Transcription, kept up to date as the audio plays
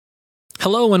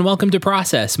Hello and welcome to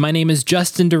Process. My name is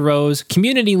Justin DeRose,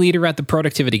 community leader at the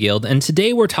Productivity Guild, and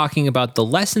today we're talking about the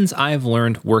lessons I've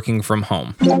learned working from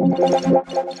home.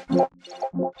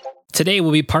 Today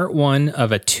will be part one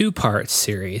of a two-part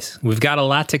series. We've got a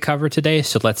lot to cover today,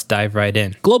 so let's dive right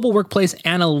in. Global Workplace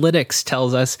Analytics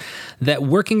tells us that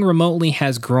working remotely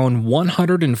has grown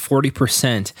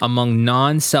 140% among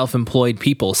non-self-employed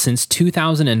people since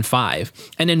 2005.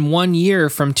 And in 1 year,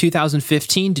 from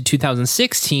 2015 to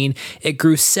 2016, it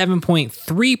grew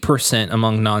 7.3%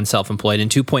 among non-self-employed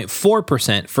and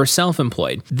 2.4% for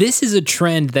self-employed. This is a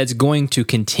trend that's going to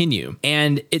continue,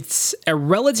 and it's a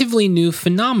relatively new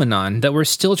phenomenon that we're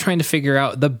still trying to figure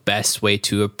out the best way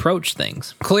to approach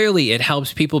things. Clearly, it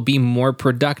helps people be more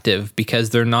productive because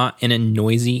they're not in a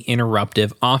noisy,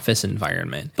 interruptive office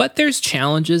environment. But there's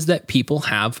challenges that people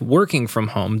have working from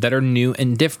home that are new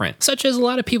and different, such as a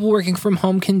lot of people working from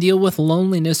home can deal with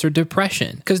loneliness or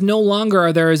depression, because no longer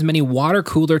are there as many water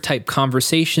cooler type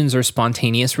conversations or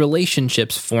spontaneous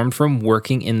relationships formed from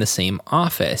working in the same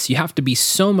office. You have to be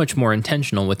so much more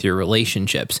intentional with your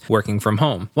relationships working from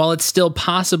home. While it's still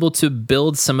possible to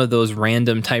build some of those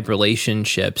random type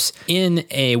relationships in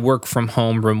a work from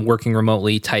home, working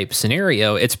remotely type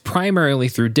scenario, it's primarily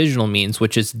through digital means,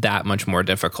 which is that much more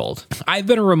difficult. I've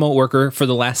been a remote worker for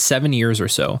the last 7 years or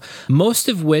so, most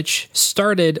of which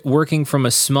started working from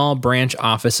a small branch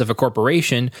office of a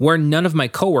corporation where none of my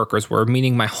coworkers were,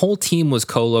 meaning my whole team was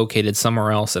co-located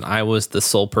somewhere else and I was the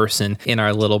sole person in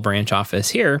our little branch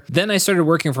office here. Then I started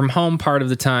working from home part of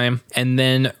the time, and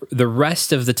then the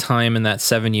rest of the time in that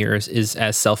 7 years is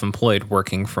as self-employed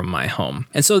working from my home.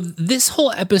 And so this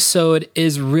whole episode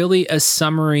is really a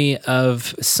summary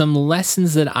of some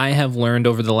lessons that I have learned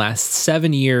over the last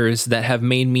 7 years that have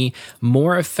made me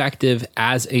more effective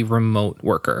as a remote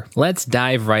worker. Let's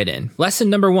dive right in. Lesson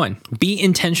number 1, be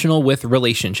intentional with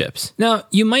relationships. Now,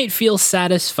 you might feel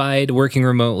satisfied working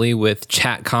remotely with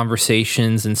chat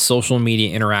conversations and social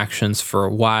media interactions for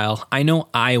a while. I know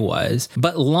I was,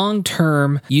 but long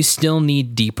term, you still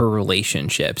need deeper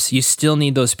relationships. You still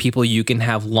need those people you can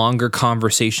have longer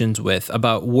conversations with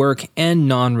about work and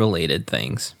non-related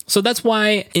things. So that's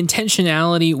why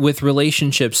intentionality with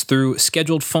relationships through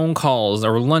scheduled phone calls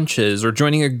or lunches or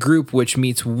joining a group which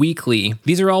meets weekly,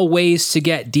 these are all ways to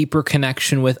get deeper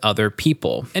connection with other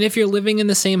people. And if you're living in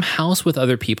the same house with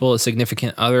other people, a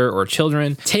significant other or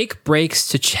children, take breaks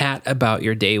to chat about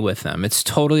your day with them. It's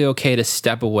totally okay to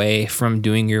step away from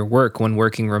doing your work when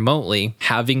working remotely,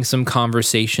 having some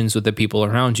conversations with the people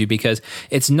around you, because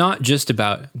it's not just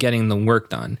about getting the work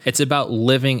done. It's about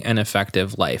living an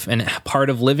effective life. And part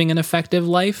of living an effective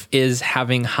life is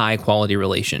having high quality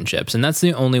relationships. And that's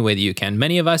the only way that you can.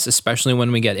 Many of us, especially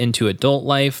when we get into adult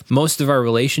life, most of our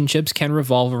relationships can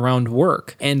revolve around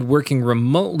work. And working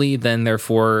remotely then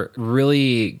therefore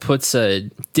really puts a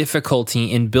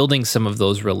difficulty in building some of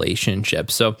those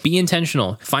relationships. So be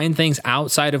intentional. Find things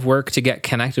outside of work to get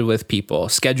connected with people.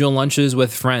 Schedule lunches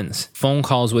with friends, phone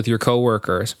calls with your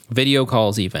coworkers, video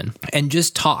calls even, and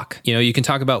just talk. You can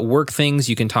talk about work things,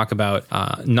 you can talk about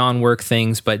non-work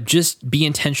things, but just be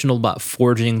intentional about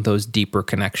forging those deeper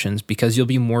connections because you'll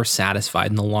be more satisfied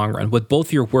in the long run with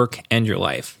both your work and your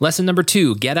life. Lesson number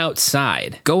 2, get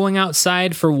outside. Going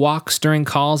outside for walks during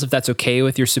calls, if that's okay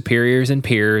with your superiors and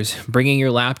peers, bringing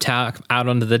your laptop out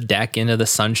onto the deck into the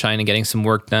sunshine and getting some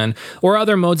work done, or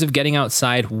other modes of getting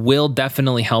outside will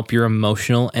definitely help your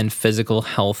emotional and physical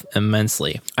health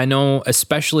immensely. I know,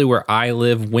 especially where I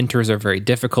live, winters are very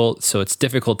difficult, so it's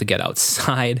difficult to get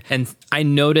outside. And I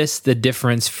noticed the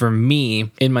difference for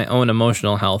me in my own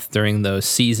emotional health during those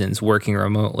seasons working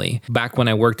remotely. Back when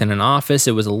I worked in an office,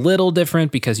 it was a little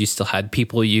different because you still had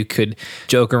people you could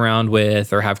joke around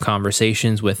with or have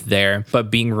conversations with there.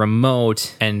 But being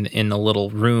remote and in a little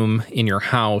room in your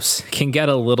house can get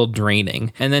a little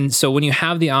draining. And then so when you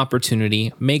have the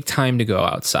opportunity, make time to go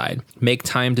outside. Make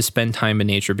time to spend time in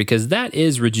nature because that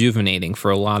is rejuvenating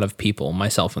for a lot of people,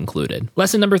 myself included.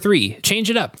 Lesson number 3, change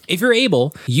it up. If you're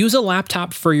able, use a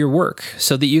laptop for your work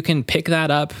so that you can pick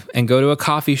that up and go to a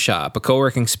coffee shop, a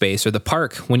co-working space, or the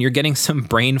park when you're getting some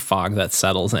brain fog that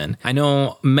settles in. I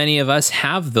know many of us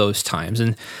have those times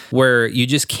and where you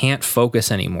just can't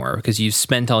focus anymore because you've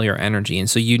spent all your energy. And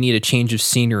so you need a change of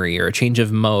scenery or a change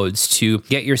of modes to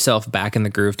get yourself back in the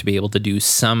groove to be able to do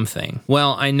something.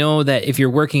 Well, I know that if you're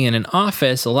working in an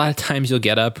office, a lot of times you'll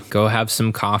get up, go have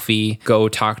some coffee, maybe go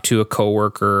talk to a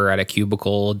coworker at a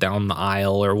cubicle down the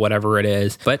aisle or whatever it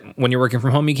is. But when you're working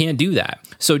from home, you can't do that.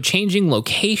 So changing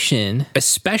location,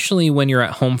 especially when you're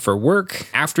at home for work,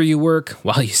 after you work,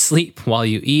 while you sleep, while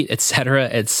you eat,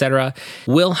 etc.,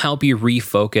 will help you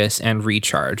refocus and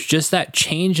recharge. Just that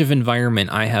change of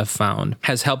environment, I have found,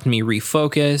 has helped me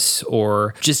refocus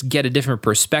or just get a different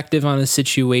perspective on a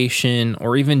situation,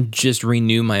 or even just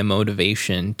renew my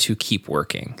motivation to keep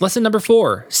working. Lesson number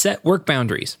 4, set work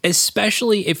boundaries.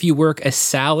 Especially if you work a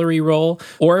salary role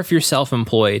or if you're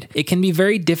self-employed, it can be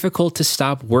very difficult to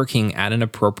stop working at an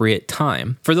appropriate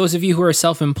time. For those of you who are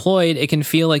self-employed, it can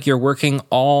feel like you're working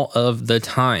all of the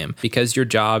time because your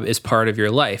job is part of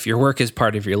your life. Your work is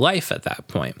part of your life at that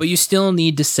point, but you still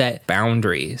need to set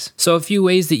boundaries. So a few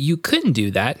ways that you couldn't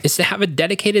do that is to have a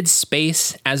dedicated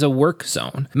space as a work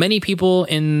zone. Many people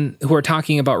who are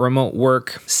talking about remote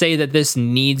work say that this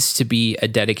needs to be a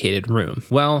dedicated room.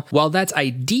 Well, while that's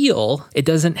ideal, it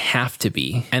doesn't have to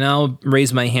be. And I'll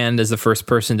raise my hand as the first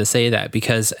person to say that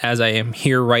because as I am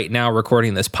here right now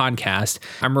recording this podcast,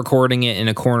 I'm recording it in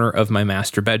a corner of my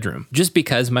master bedroom, just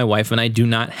because my wife and I do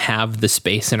not have the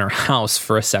space in our house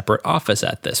for a separate office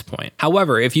at this point.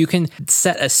 However, if you can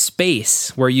set a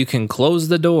space where you can close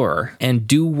the door and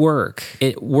do work,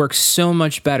 it works so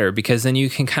much better because then you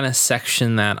can kind of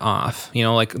section that off. You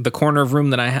know, like the corner of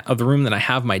the room that I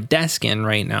have my desk in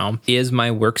right now is my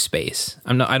workspace.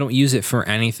 I don't use it for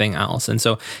anything else. And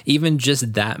so even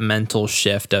just that mental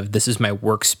shift of this is my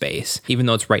workspace, even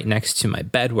though it's right next to my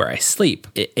bed where I sleep,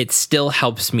 it still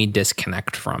helps me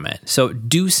disconnect from it. So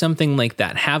do something like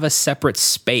that. Have a separate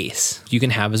space you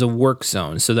can have as a work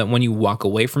zone so that when you walk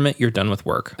away from it, you're done with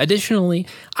work. Additionally,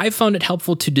 I've found it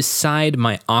helpful to decide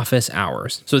my office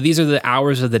hours. So these are the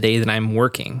hours of the day that I'm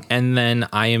working, and then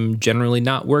I am generally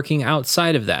not working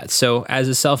outside of that. So as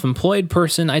a self-employed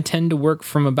person, I tend to work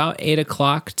from about 8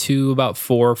 o'clock to about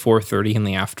 4:30 in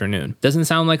the afternoon. Doesn't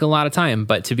sound like a lot of time,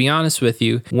 but to be honest with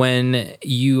you, when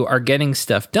you are getting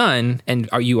stuff done and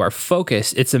you are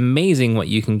focused, it's amazing what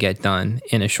you can get done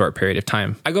in a short period of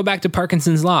time. I go back to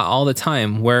Parkinson's Law all the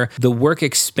time, where the work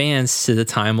expands to the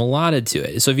time allotted to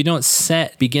it. So if you don't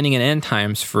set beginning and end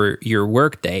times for your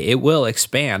work day, it will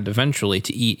expand eventually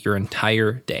to eat your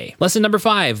entire day. Lesson number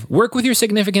 5, work with your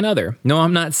significant other. No,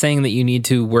 I'm not saying that you need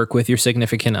to work with your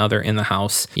significant other in the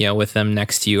house, with them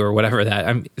next to you or whatever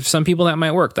that. Some people that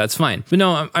might work, that's fine. But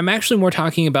no, I'm actually more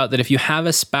talking about that if you have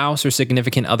a spouse or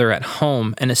significant other at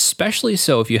home, and especially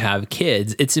so if you have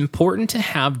kids, it's important to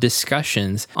have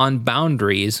discussions on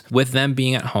boundaries with them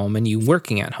being at home and you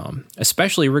working at home,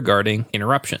 especially regarding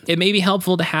interruption. It may be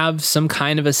helpful to have some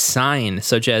kind of a sign,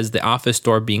 such as the office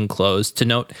door being closed, to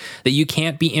note that you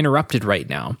can't be interrupted right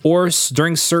now, or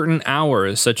during certain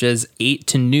hours, such as 8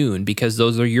 to noon, because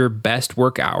those are your best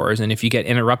work hours. And if you get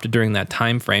interrupted during that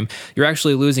time frame, you're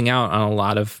actually losing out on a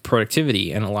lot of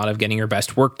productivity and a lot of getting your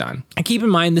best work done. And keep in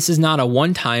mind, this is not a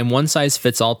one-time,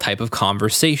 one-size-fits-all type of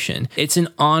conversation. It's an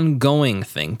ongoing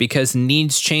thing because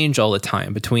needs change all the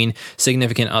time between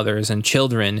significant others and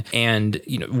children and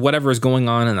whatever is going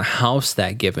on in the house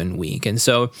that given week. And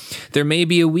so there may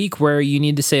be a week where you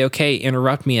need to say, okay,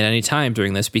 interrupt me at any time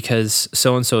during this because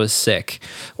so-and-so is sick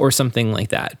or something like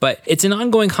that. But it's an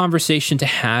ongoing conversation to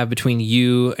have between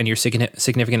you and your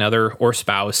significant other or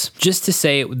spouse, just to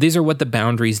say, these are what the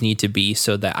boundaries need to be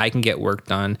so that I can get work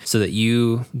done, so that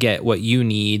you get what you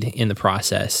need in the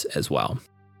process as well.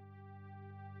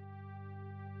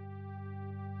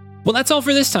 Well, that's all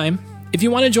for this time. If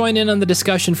you want to join in on the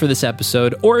discussion for this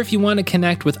episode, or if you want to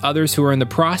connect with others who are in the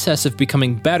process of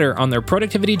becoming better on their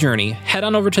productivity journey, head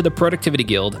on over to the Productivity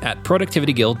Guild at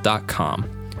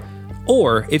productivityguild.com.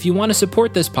 Or if you want to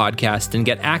support this podcast and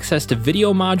get access to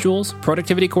video modules,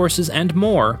 productivity courses, and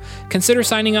more, consider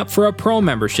signing up for a pro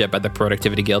membership at the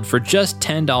Productivity Guild for just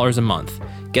 $10 a month.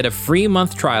 Get a free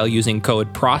month trial using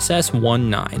code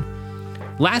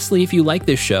PROCESS19. Lastly, if you like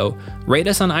this show, rate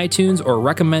us on iTunes or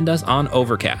recommend us on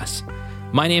Overcast.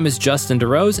 My name is Justin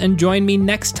DeRose, and join me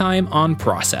next time on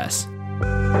Process.